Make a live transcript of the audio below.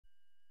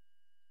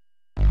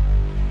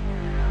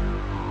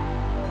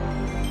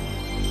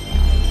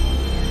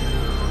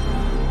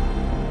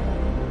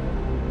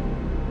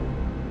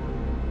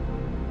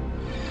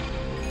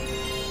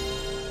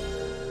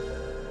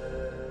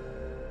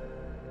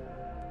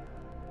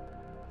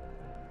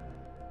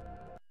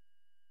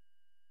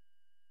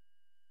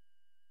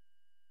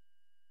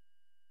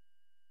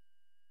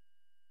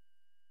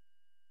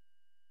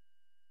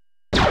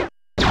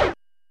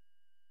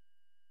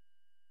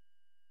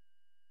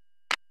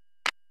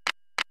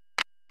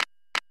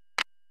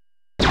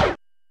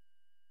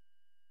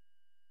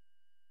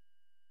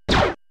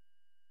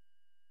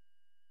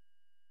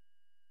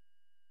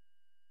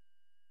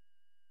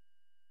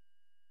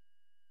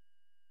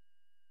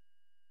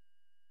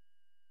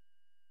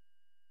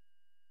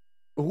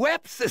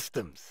Web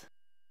systems.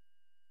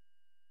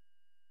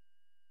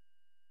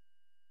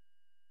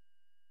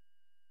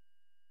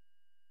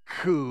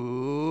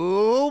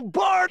 Cool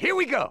bar. Here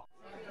we go.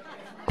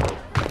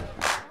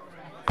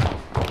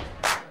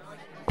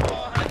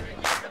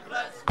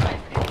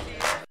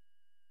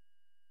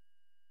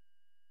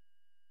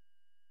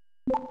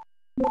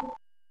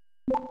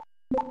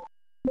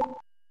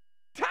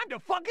 Time to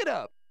fuck it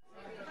up.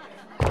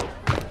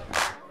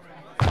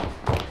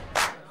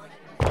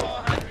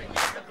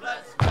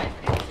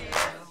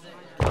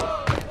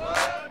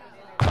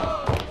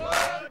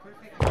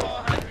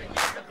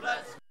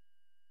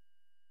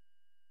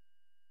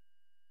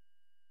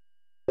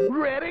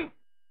 Ready?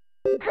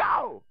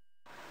 Go!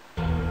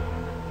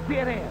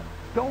 Dead end.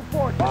 Don't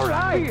force it. All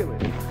right. Feel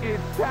it.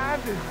 It's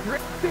time to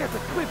drink. There's a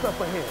cliff up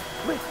ahead.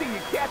 Let's see you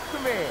catch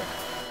some air.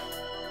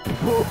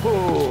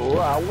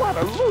 Whoa, what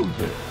a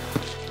loser.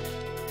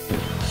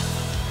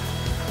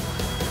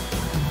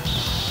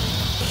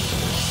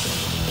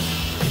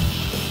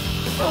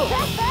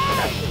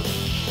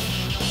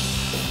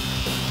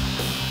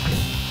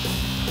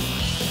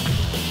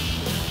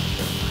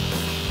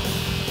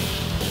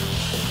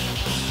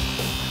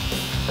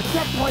 The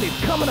checkpoint is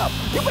coming up.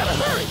 You better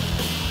hurry.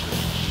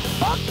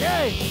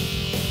 Okay.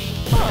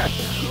 That's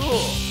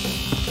cool.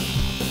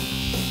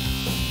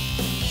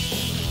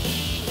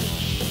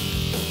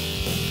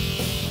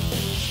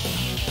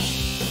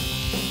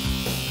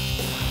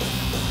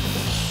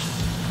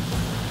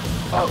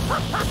 Oh,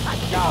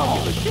 no,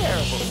 you were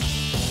terrible.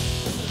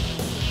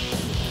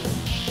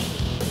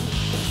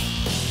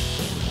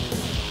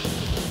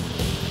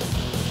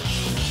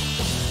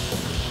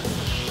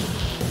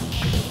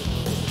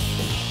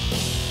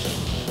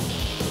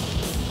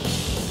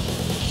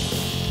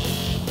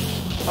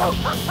 Oh,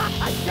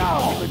 no,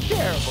 you were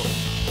terrible.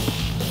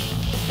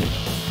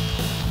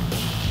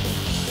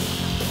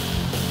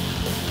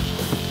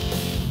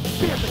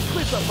 There's a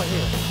cliff up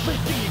ahead.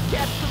 Let's see you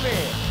catch some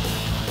air.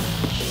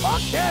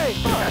 Okay,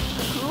 that's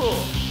cool.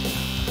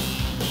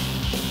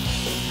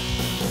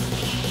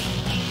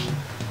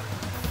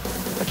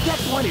 The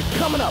checkpoint is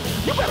coming up.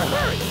 You better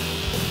hurry.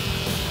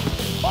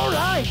 All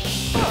right,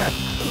 that's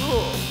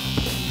cool.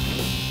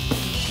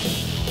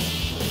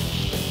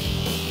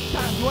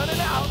 Time's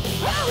running out.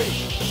 Hurry!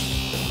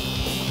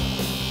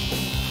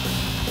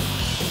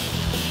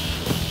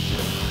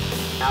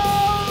 No!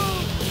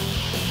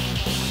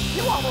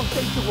 You almost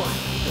ate the one.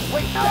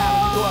 Wait, no!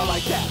 Down go out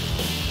like that.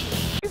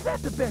 Is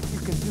that the best you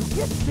can do?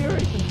 Get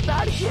serious and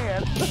start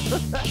again.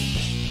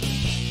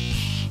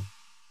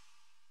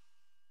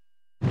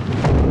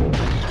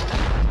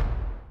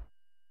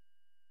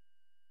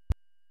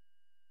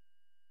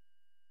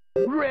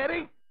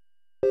 Ready?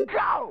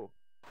 Go!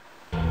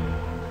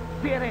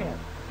 Dead end.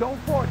 Don't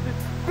force it.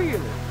 Feel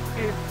it.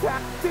 It's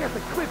time. There's a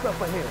cliff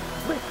up ahead.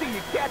 Let's see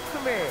you catch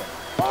some air.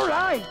 All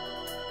right.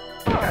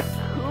 That's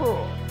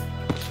cool.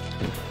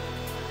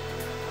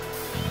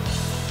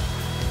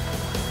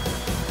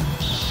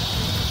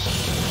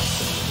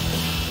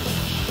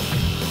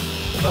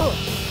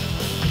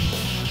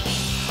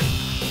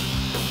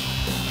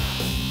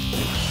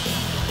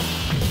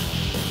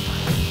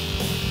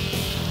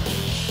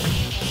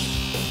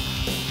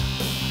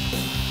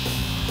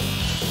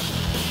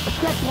 The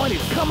checkpoint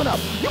is coming up.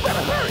 You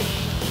better hurry.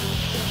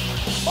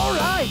 All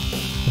right.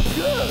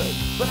 Good.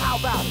 But how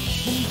about it?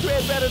 Can you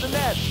tread better than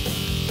that?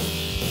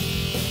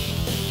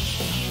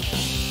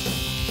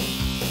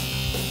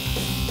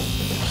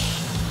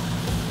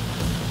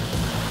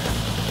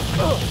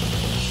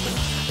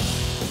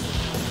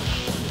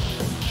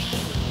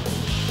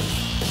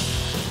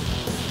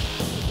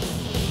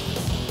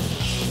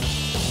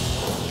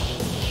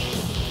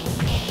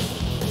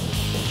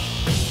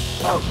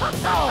 Oh,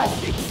 no! I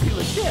think you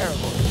were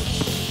terrible.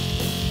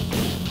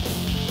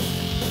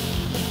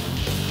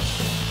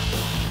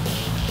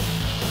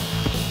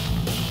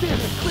 There's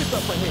a cliff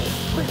up ahead.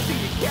 Let's see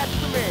you catch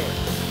some air.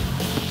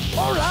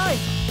 All right.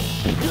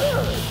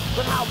 Good.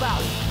 But how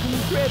about it? Can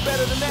you tread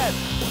better than that?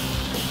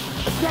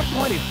 The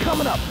checkpoint is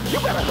coming up. You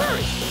better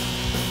hurry.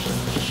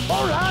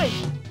 All right.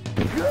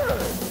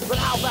 Good. But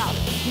how about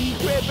it? Can you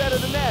tread better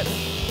than that?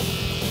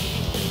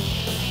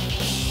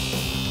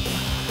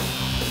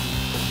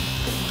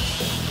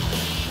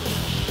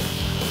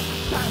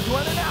 Time's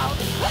running out.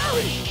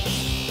 Hurry.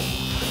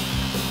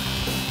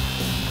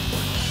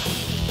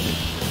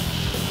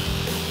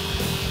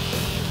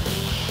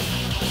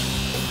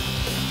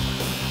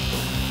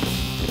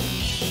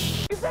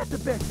 Is that the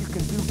best you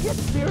can do? Get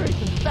serious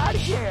and start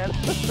again.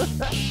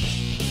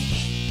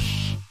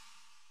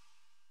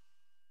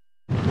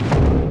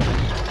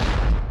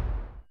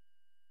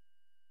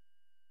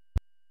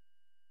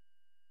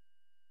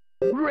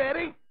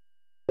 Ready?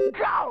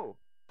 Go!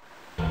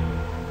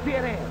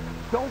 Dead end.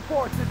 Don't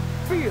force it.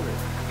 Feel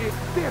it.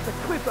 There's a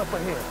cliff up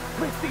ahead.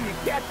 Let's see you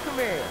catch some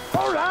air.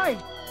 All right.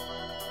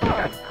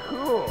 That's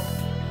cool.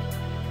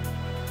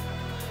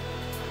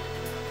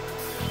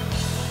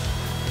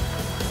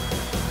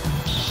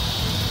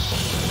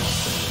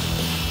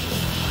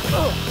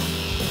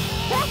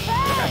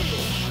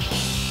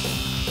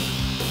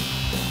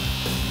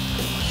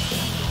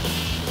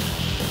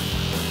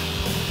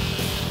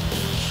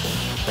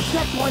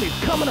 checkpoint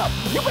is coming up.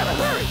 You better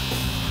hurry.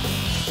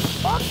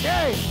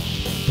 Okay.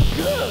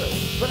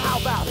 Good. But how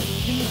about it?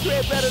 Can you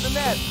tread better than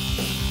that?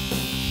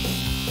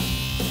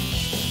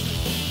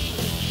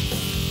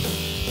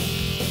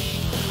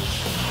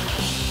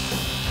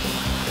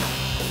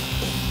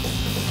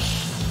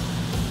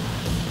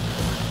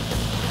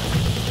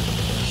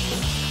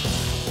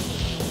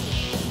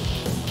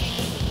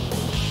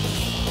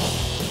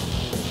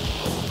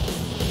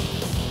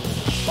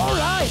 All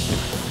right.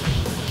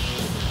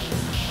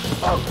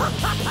 Oh,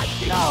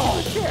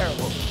 no,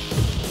 terrible.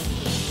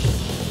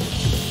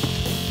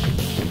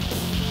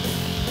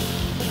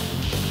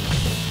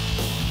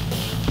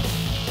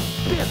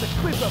 There's a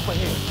cliff up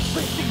ahead.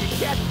 Let's see you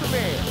catch the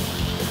man.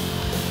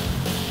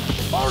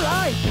 All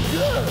right,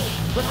 good.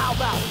 But how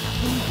about it?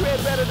 Can you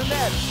tread better than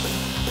that?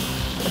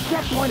 The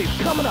checkpoint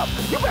is coming up.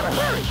 You better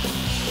hurry.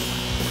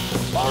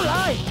 All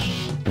right,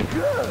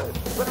 good.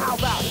 But how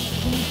about it?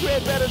 Can you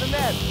tread better than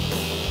that?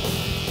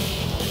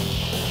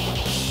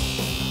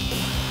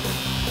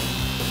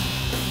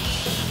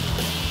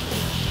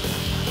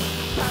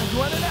 Time's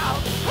running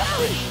out.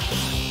 Hurry!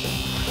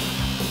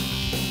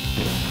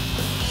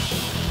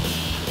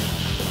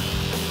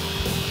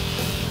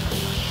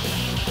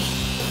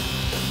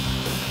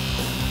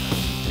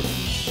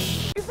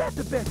 Is that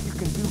the best you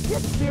can do?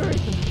 Get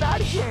serious and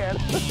start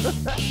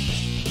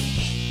again.